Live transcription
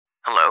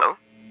Hello?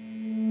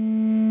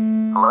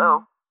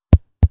 Hello?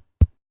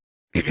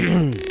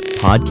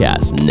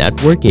 Podcast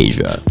Network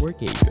Asia.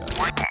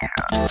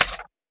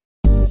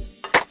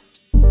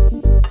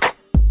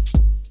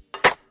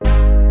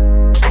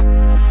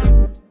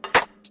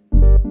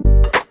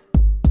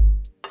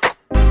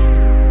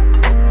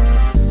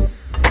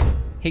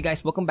 Hey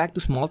guys, welcome back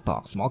to Small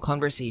Talk, small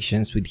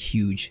conversations with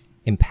huge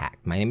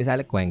impact. My name is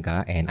Alec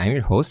Cuenca and I'm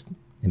your host.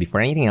 And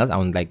before anything else, I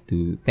would like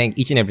to thank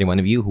each and every one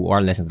of you who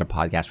are listening to the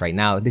podcast right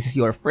now. This is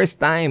your first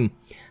time.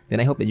 Then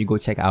I hope that you go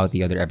check out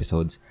the other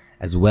episodes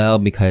as well,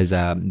 because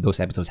those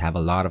episodes have a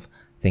lot of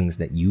things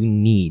that you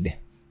need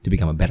to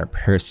become a better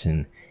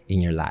person in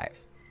your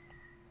life.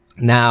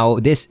 Now,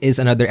 this is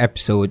another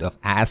episode of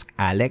Ask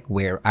Alec,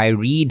 where I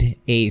read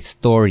a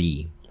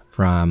story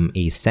from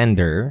a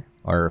sender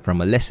or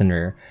from a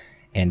listener,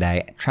 and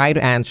I try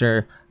to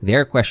answer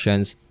their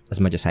questions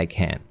as much as I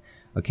can.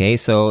 Okay,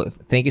 so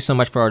thank you so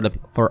much for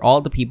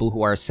all the people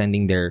who are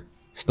sending their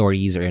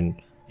stories and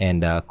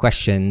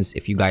questions.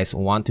 If you guys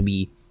want to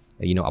be,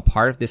 a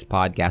part of this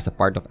podcast, a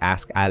part of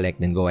Ask Alec,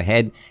 then go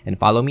ahead and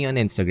follow me on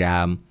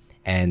Instagram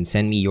and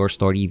send me your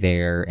story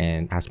there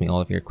and ask me all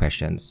of your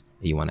questions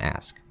that you want to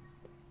ask.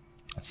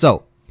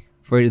 So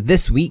for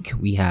this week,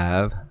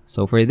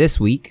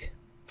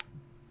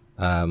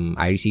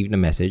 I received a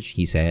message.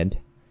 He said,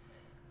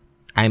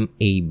 "I'm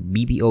a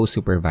BPO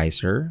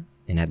supervisor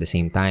and at the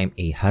same time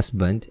a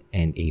husband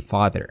and a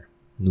father,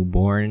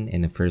 newborn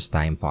and a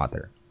first-time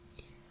father.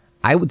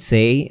 I would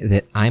say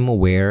that I'm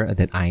aware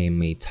that I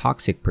am a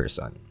toxic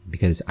person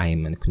because I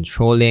am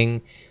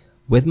controlling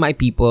with my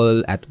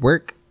people at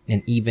work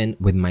and even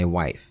with my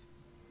wife.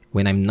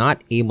 When I'm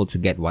not able to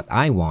get what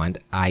I want,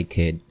 I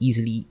could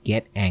easily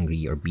get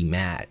angry or be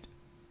mad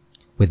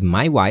with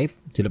my wife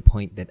to the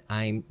point that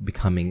I'm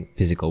becoming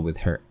physical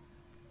with her.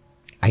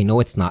 I know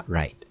it's not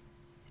right,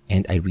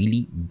 and I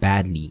really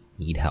badly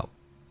need help.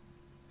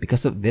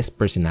 Because of this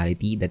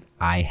personality that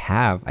I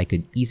have, I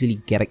could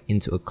easily get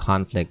into a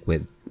conflict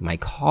with my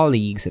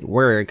colleagues at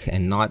work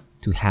and not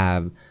to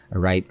have a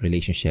right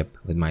relationship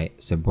with my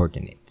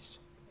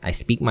subordinates. I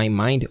speak my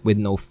mind with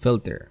no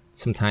filter.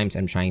 Sometimes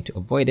I'm trying to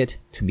avoid it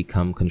to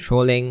become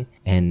controlling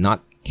and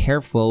not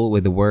careful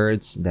with the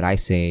words that I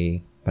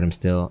say, but I'm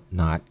still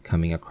not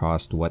coming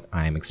across to what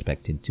I'm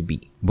expected to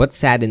be. What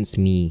saddens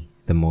me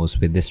the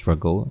most with this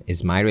struggle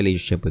is my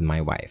relationship with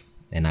my wife.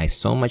 And I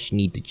so much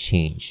need to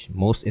change,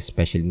 most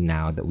especially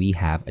now that we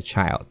have a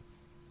child.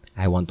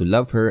 I want to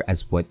love her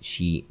as what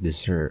she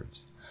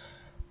deserves.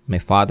 My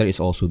father is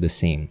also the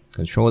same,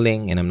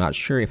 controlling, and I'm not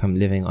sure if I'm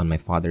living on my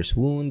father's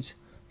wounds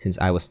since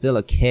I was still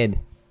a kid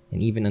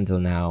and even until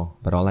now,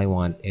 but all I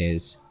want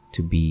is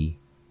to be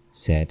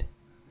set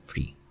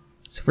free."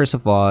 So first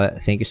of all,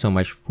 thank you so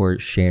much for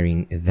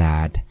sharing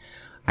that.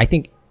 I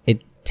think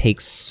it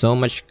takes so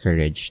much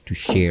courage to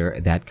share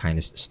that kind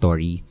of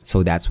story.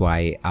 So that's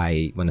why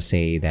I want to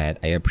say that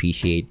I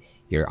appreciate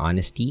your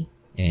honesty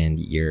and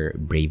your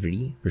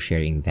bravery for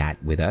sharing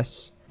that with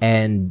us.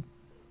 And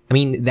I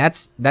mean,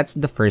 that's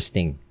the first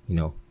thing,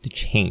 to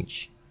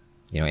change.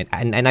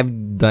 And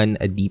I've done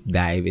a deep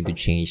dive into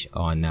change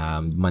on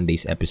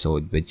Monday's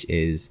episode, which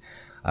is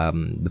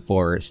the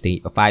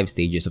 5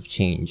 stages of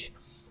change.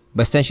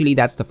 But essentially,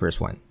 that's the first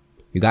one.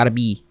 You gotta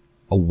be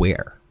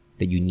aware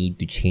that you need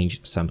to change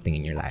something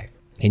in your life.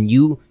 And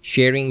you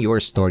sharing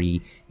your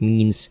story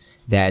means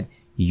that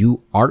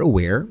you are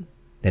aware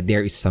that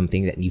there is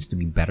something that needs to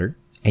be better,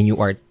 and you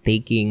are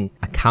taking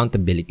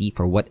accountability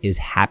for what is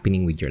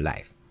happening with your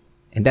life.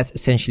 And that's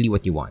essentially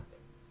what you want,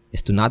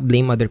 is to not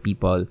blame other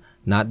people,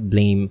 not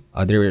blame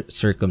other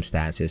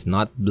circumstances,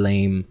 not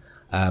blame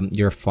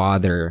your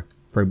father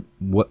for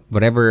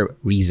whatever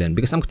reason.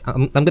 Because I'm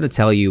going to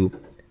tell you,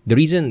 the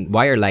reason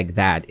why you're like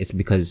that is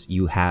because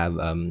you have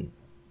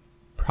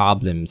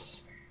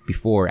problems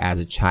before as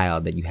a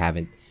child that you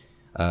haven't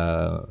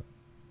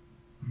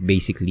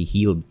basically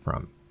healed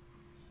from.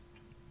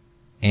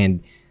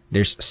 And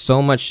there's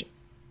so much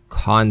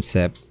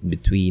concept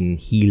between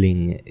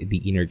healing the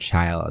inner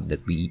child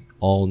that we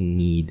all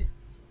need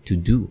to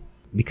do.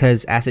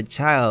 Because as a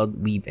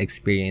child, we've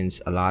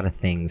experienced a lot of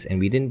things and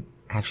we didn't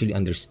actually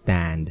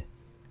understand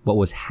what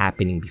was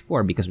happening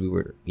before because we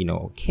were,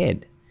 a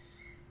kid.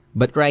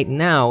 But right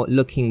now,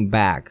 looking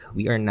back,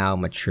 we are now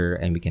mature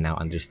and we can now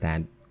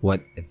understand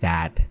what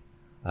that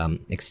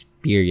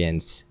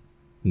experience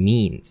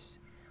means,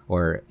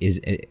 or is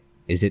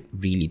it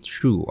really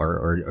true,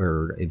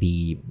 or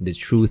the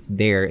truth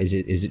there, is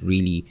it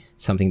really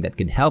something that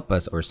can help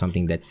us or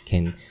something that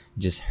can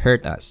just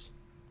hurt us?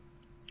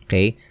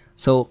 Okay,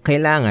 so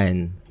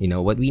kailangan,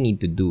 what we need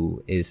to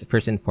do is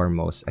first and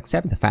foremost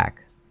accept the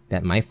fact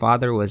that my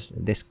father was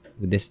this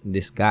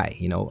guy.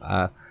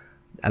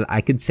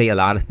 I could say a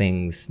lot of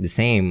things the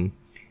same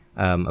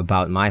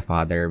about my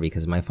father,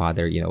 because my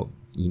father,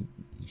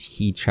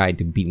 he tried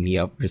to beat me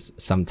up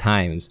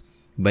sometimes,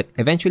 but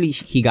eventually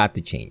he got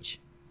to change.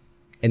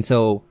 And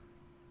so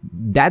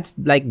that's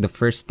like the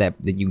first step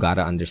that you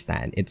gotta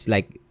understand. It's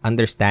like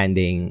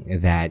understanding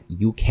that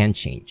you can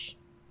change.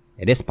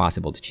 It is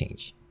possible to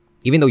change.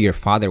 Even though your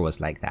father was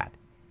like that,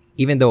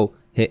 even though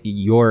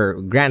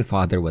your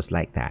grandfather was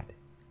like that,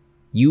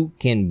 you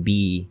can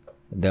be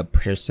the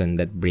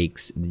person that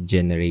breaks the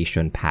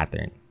generation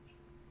pattern.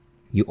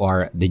 You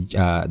are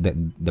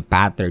the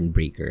pattern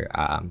breaker,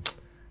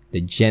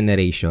 the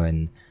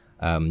generation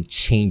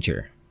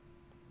changer.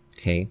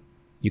 Okay,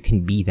 you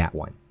can be that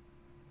one,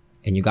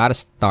 and you gotta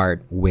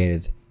start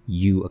with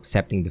you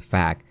accepting the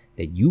fact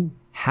that you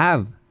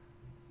have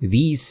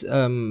these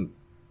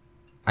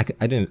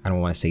I don't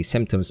want to say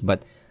symptoms,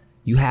 but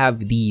you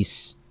have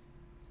these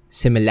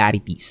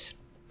similarities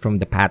from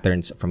the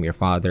patterns from your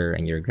father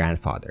and your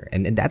grandfather,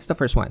 and that's the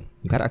first one.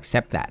 You gotta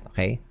accept that.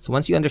 Okay, so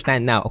once you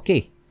understand now,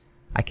 okay,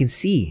 I can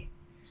see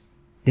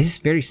this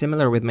is very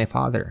similar with my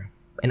father,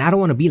 and I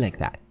don't want to be like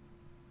that.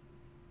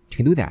 You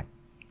can do that.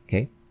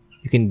 Okay,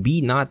 you can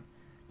be not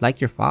like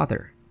your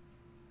father.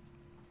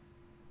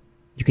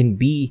 You can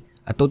be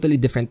a totally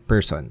different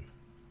person.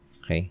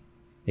 Okay,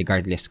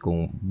 regardless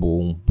kung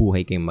buong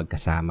buhay kayong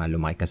magkasama,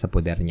 lumaki ka sa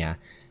poder niya,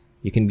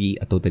 you can be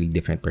a totally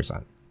different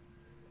person.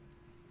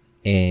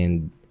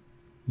 And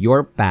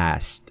your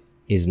past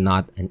is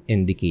not an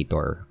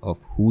indicator of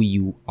who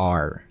you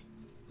are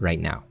right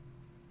now.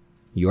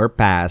 Your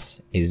past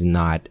is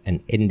not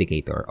an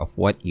indicator of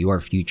what your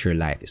future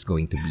life is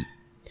going to be.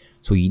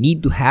 So you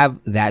need to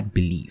have that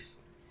belief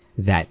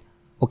that,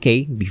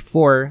 okay,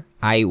 before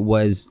I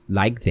was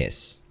like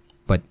this,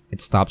 but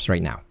it stops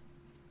right now.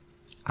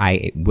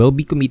 I will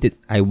be committed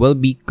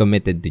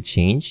to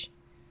change.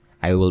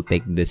 I will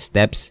take the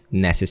steps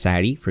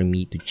necessary for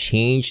me to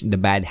change the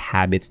bad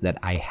habits that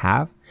I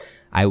have.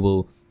 I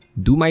will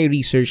do my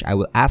research. I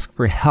will ask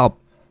for help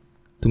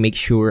to make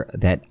sure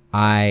that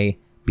I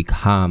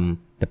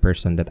become the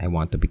person that I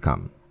want to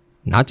become.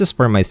 Not just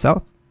for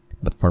myself,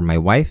 but for my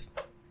wife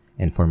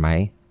and for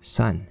my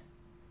son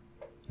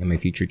and my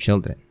future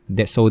children.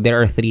 So there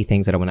are 3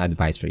 things that I want to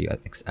advise for you,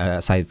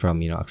 aside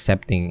from,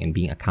 accepting and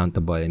being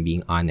accountable and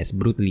being honest,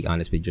 brutally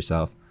honest with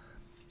yourself.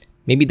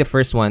 Maybe the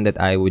first one that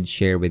I would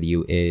share with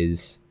you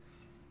is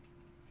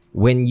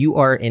when you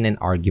are in an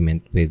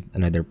argument with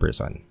another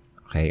person,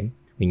 okay?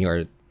 When you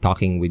are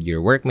talking with your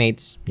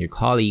workmates, your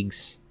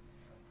colleagues,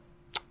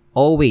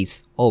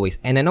 always,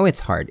 and I know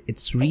it's hard.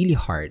 It's really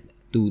hard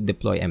to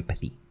deploy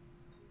empathy,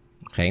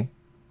 okay?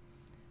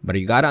 But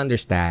you gotta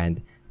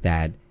understand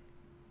that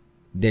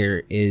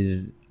there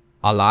is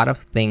a lot of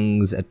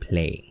things at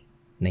play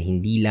na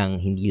hindi lang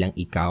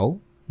ikaw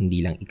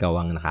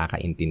ang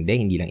nakakaintindi,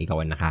 hindi lang ikaw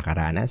ang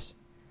nakakaranas.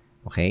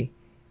 Okay?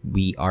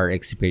 We are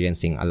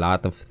experiencing a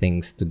lot of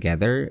things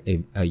together.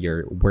 If,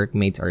 your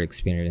workmates are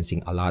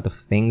experiencing a lot of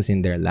things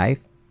in their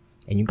life,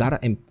 and you gotta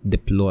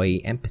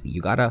deploy empathy.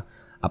 You gotta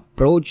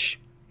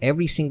approach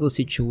every single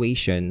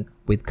situation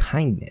with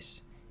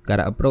kindness. You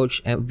gotta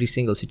approach every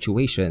single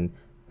situation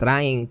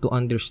trying to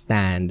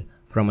understand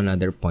from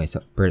another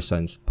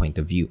person's point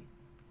of view.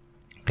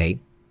 Okay?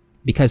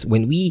 Because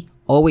when we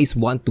always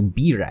want to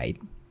be right,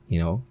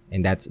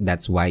 and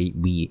that's why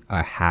we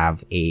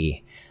have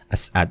a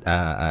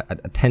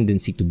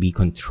tendency to be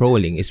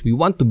controlling, is we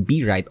want to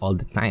be right all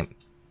the time.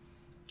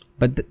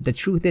 But the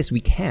truth is we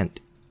can't.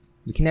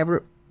 We can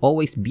never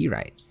always be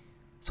right.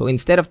 So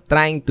instead of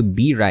trying to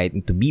be right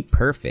and to be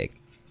perfect,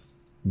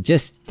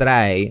 just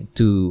try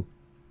to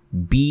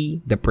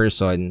be the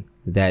person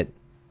that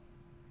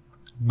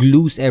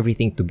glues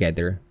everything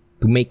together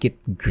to make it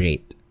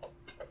great.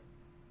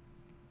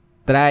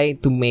 Try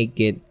to make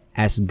it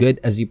as good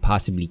as you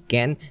possibly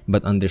can,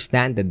 but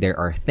understand that there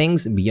are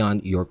things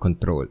beyond your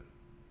control.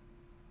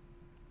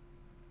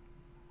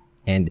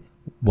 And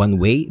one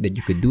way that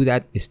you could do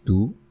that is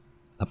to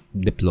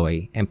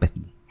deploy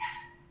empathy.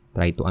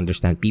 Try to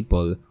understand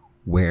people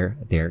where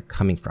they're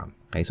coming from.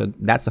 Okay, so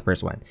that's the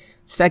first one.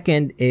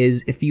 Second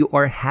is if you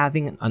are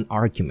having an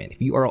argument,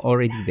 if you are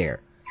already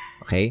there,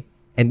 okay,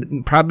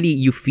 and probably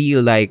you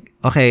feel like,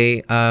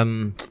 okay,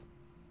 eto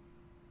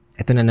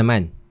na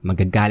naman,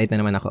 magagalit na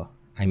naman ako.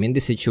 I'm in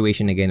this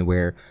situation again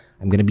where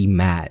I'm gonna be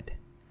mad.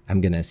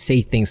 I'm gonna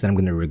say things that I'm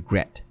gonna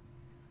regret.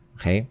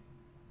 Okay?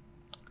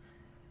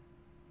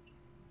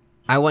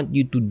 I want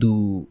you to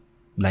do,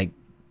 to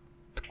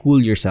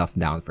cool yourself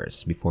down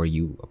first before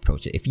you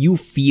approach it. If you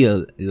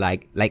feel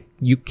like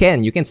you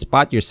can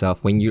spot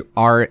yourself when you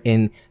are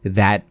in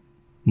that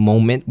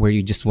moment where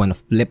you just want to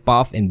flip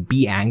off and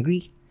be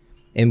angry.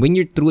 And when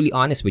you're truly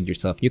honest with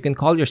yourself, you can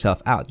call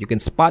yourself out. You can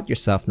spot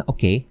yourself na,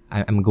 okay,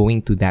 I'm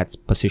going to that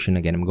position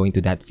again. I'm going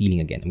to that feeling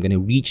again. I'm going to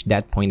reach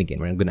that point again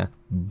where I'm going to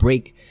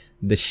break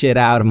the shit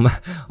out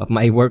of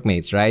my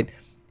workmates, right?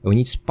 And when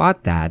you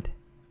spot that,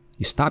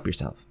 you stop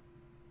yourself.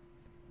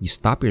 You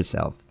stop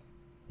yourself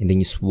and then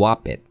you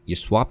swap it. You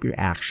swap your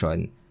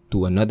action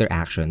to another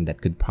action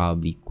that could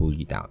probably cool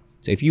you down.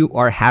 So if you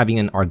are having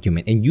an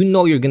argument and you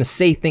know you're going to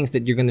say things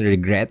that you're going to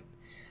regret,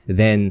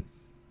 then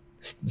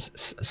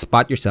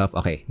spot yourself.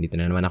 Okay, dito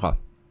na naman ako.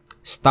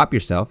 Stop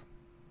yourself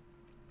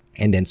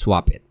and then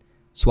swap it.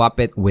 Swap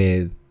it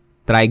with,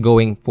 try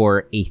going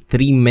for a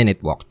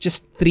 3-minute walk.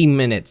 Just 3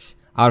 minutes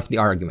out of the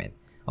argument.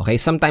 Okay,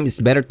 sometimes it's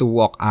better to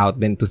walk out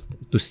than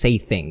to say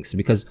things,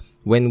 because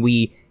when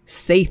we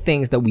say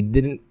things that we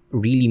didn't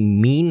really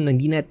mean na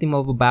hindi natin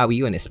mababawi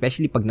yun,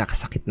 especially pag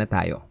nakasakit na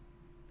tayo.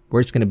 Where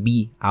it's gonna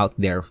be out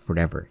there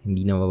forever.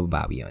 Hindi na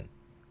mababawi yun.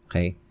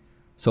 Okay?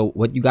 So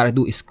what you gotta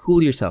do is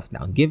cool yourself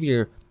down. Give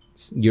your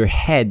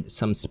head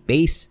some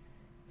space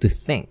to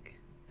think,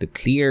 to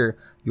clear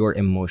your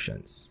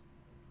emotions.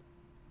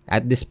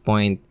 At this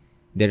point,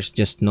 there's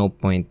just no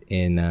point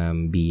in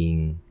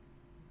being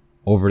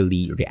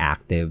overly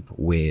reactive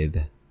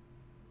with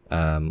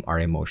our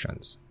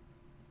emotions.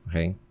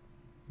 Okay?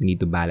 We need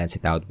to balance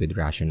it out with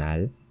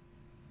rationale,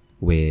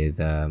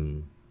 with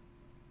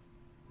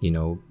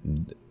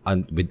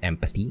with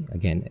empathy,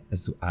 again,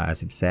 as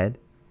I've said,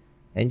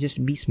 and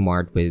just be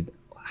smart with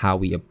how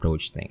we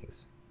approach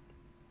things,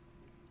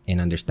 and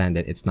understand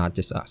that it's not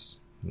just us.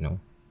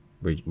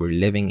 We're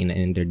living in an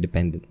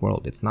interdependent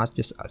world. It's not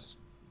just us,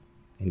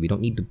 and we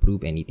don't need to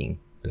prove anything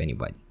to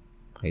anybody.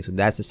 Okay, so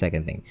that's the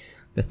second thing.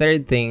 The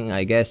third thing,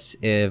 I guess,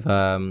 if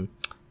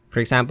for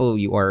example,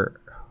 you are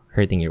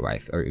hurting your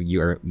wife, or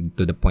you are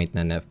to the point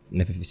na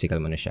physical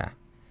mo na siya,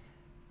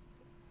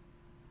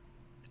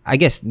 I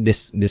guess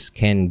this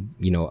can,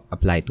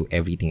 apply to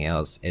everything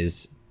else.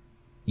 Is,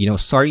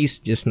 sorry is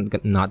just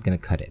not gonna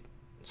cut it.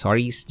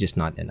 Sorry is just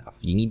not enough.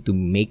 You need to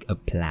make a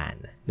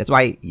plan. That's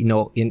why,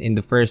 in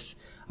the first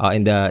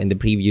in the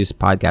previous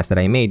podcast that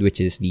I made, which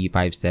is the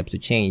 5 steps to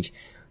change,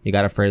 you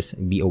gotta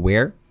first be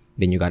aware,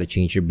 then you gotta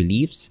change your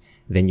beliefs,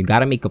 then you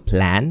gotta make a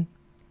plan,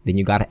 then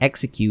you gotta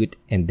execute,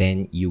 and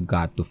then you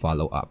got to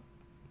follow up.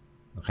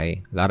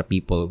 Okay, a lot of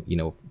people,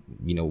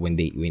 when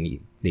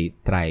they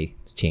try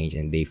to change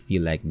and they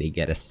feel like they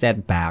get a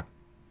setback,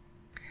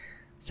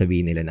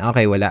 sabihin nila na,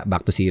 okay, wala,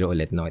 back to zero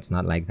ulit. No, it's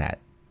not like that.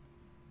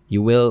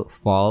 You will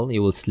fall,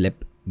 you will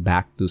slip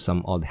back to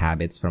some old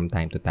habits from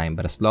time to time,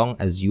 but as long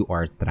as you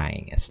are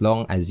trying, as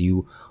long as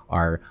you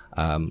are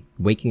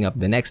waking up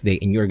the next day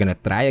and you're gonna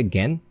try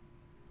again,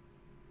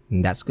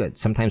 that's good.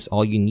 Sometimes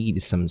all you need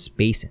is some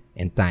space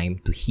and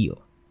time to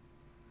heal.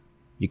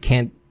 You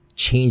can't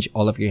change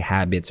all of your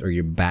habits or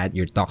your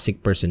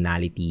toxic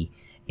personality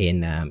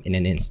in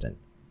an instant.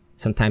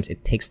 Sometimes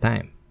it takes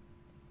time.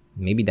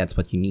 Maybe that's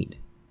what you need.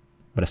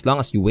 But as long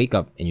as you wake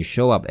up and you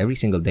show up every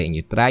single day and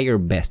you try your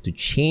best to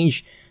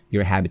change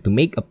your habit, to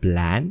make a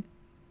plan,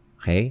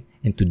 okay,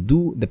 and to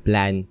do the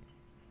plan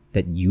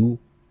that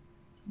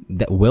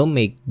will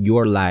make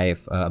your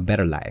life a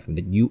better life,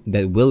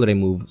 that will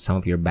remove some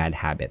of your bad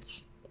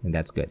habits, and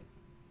that's good.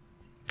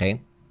 Okay.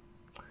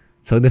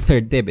 So the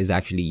third tip is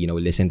actually,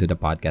 listen to the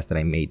podcast that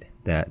I made,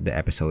 the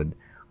episode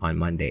on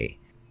Monday.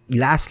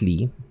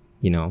 Lastly,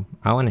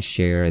 I want to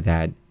share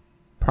that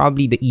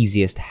probably the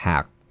easiest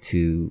hack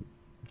to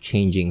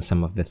changing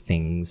some of the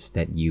things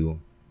that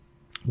you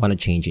want to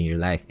change in your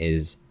life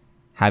is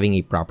having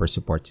a proper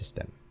support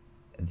system.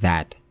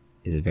 That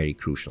is very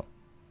crucial.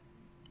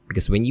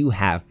 Because when you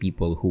have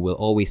people who will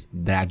always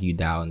drag you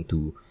down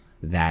to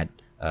that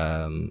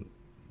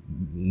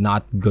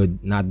not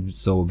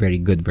so very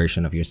good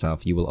version of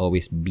yourself, you will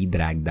always be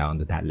dragged down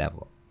to that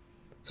level.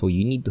 So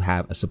you need to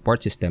have a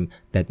support system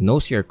that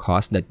knows your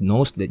cost, that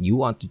knows that you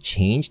want to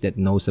change, that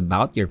knows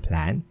about your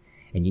plan,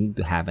 and you need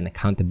to have an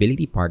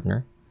accountability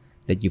partner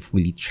that you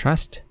fully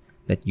trust,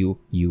 that you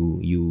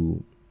that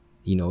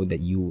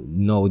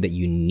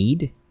you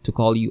need to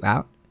call you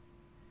out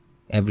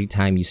every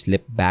time you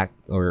slip back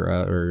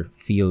or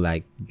feel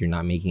like you're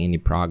not making any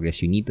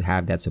progress. You need to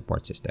have that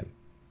support system.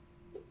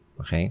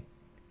 Okay?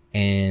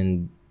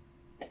 And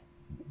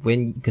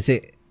because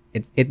it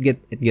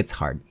gets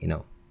hard,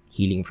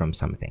 healing from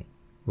something,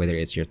 whether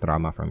it's your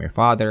trauma from your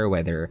father,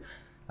 whether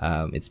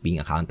it's being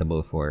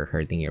accountable for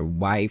hurting your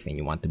wife and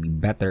you want to be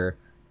better.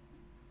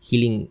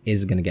 Healing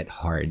is gonna get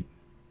hard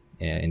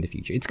in the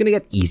future. It's gonna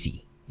get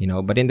easy,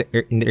 but in the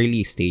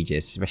early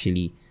stages,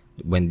 especially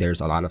when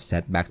there's a lot of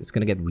setbacks, it's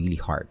gonna get really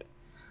hard.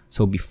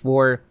 So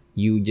before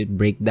you just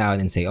break down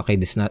and say, okay,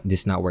 this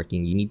not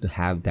working, you need to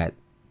have that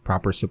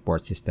proper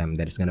support system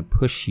that is gonna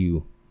push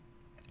you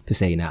to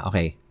say na,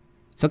 okay,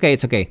 it's okay,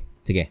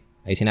 sige,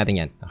 ayusin natin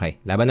yan, okay,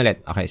 laban ulit,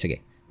 okay,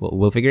 sige,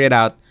 we'll figure it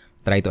out,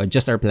 try to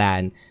adjust our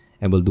plan,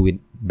 and we'll do it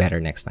better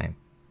next time.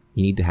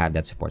 You need to have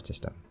that support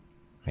system.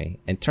 Okay,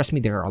 and trust me,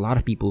 there are a lot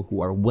of people who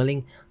are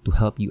willing to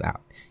help you out.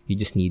 You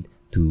just need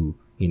to,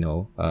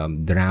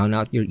 drown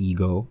out your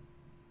ego,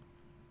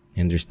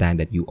 understand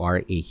that you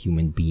are a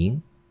human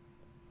being,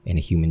 and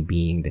a human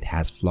being that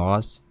has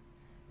flaws,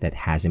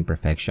 that has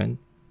imperfection,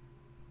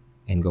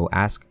 and go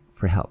ask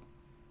for help.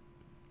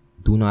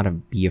 Do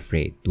not be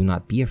afraid. Do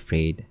not be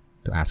afraid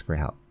to ask for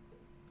help.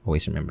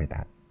 Always remember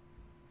that.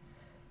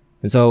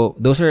 And so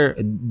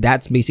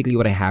that's basically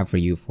what I have for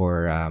you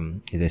for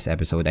this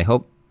episode. I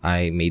hope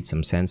I made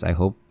some sense. I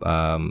hope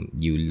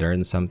you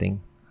learned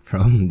something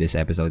from this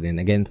episode. And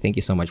again, thank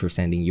you so much for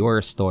sending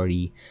your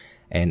story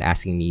and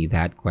asking me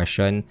that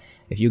question.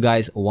 If you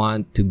guys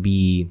want to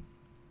be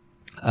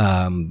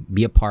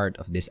a part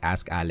of this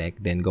Ask Alec,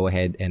 then go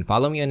ahead and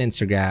follow me on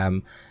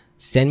Instagram.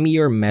 Send me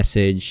your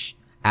message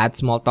at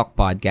Small Talk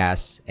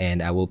Podcast,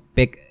 and I will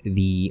pick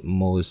the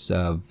most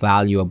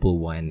valuable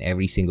one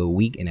every single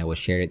week, and I will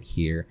share it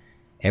here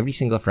every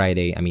single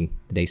Friday. I mean,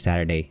 today's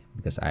Saturday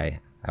because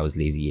I I was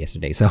lazy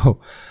yesterday. So,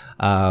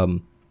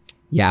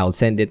 yeah, I'll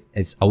send it.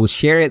 I will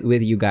share it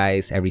with you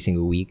guys every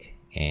single week.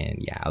 And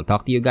yeah, I'll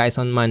talk to you guys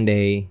on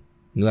Monday.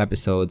 New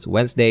episodes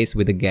Wednesdays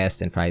with a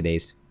guest and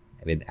Fridays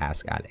with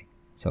Ask Alec.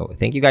 So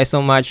thank you guys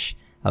so much.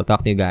 I'll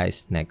talk to you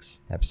guys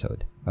next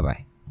episode.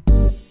 Bye-bye.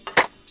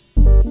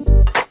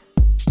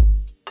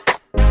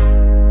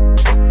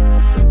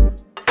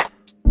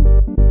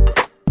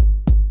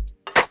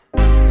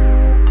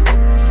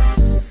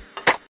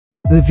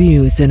 The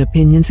views and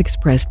opinions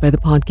expressed by the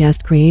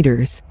podcast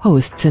creators,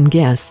 hosts, and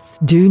guests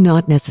do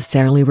not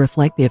necessarily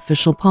reflect the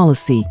official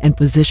policy and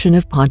position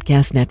of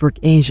Podcast Network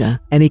Asia.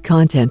 Any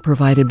content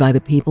provided by the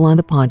people on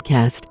the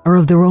podcast are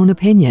of their own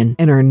opinion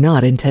and are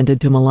not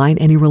intended to malign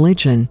any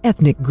religion,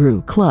 ethnic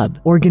group, club,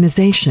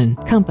 organization,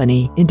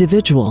 company,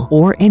 individual,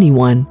 or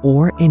anyone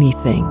or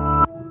anything.